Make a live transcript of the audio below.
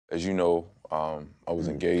as you know, I was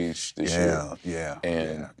engaged this year.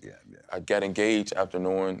 And I got engaged after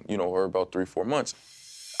knowing, her about 3-4 months.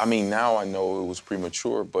 I mean, now I know it was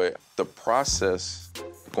premature, but the process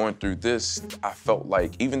going through this, I felt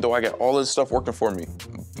like even though I got all this stuff working for me,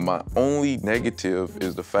 my only negative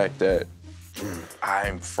is the fact that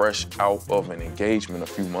I'm fresh out of an engagement a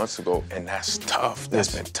few months ago, and that's tough.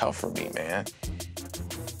 That's been tough for me, man.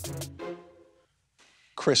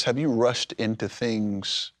 Chris, have you rushed into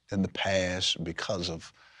things in the past because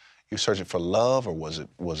of you searching for love, or was it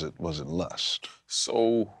lust?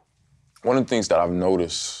 So, one of the things that I've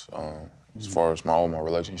noticed as far as all my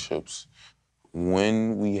relationships,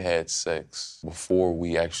 when we had sex before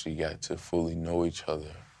we actually got to fully know each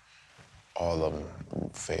other, all of them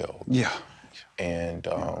failed. Yeah. And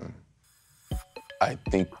I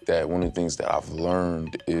think that one of the things that I've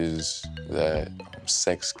learned is that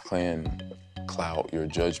sex can cloud your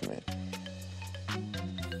judgment.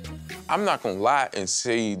 I'm not gonna lie and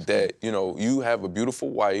say that, you have a beautiful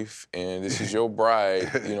wife and this is your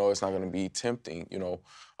bride, it's not gonna be tempting,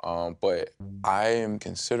 but I am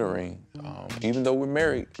considering, even though we're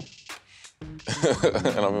married,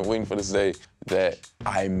 and I've been waiting for this day, that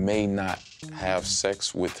I may not have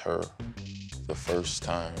sex with her the first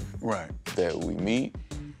time that we meet,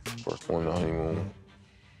 first go on the honeymoon,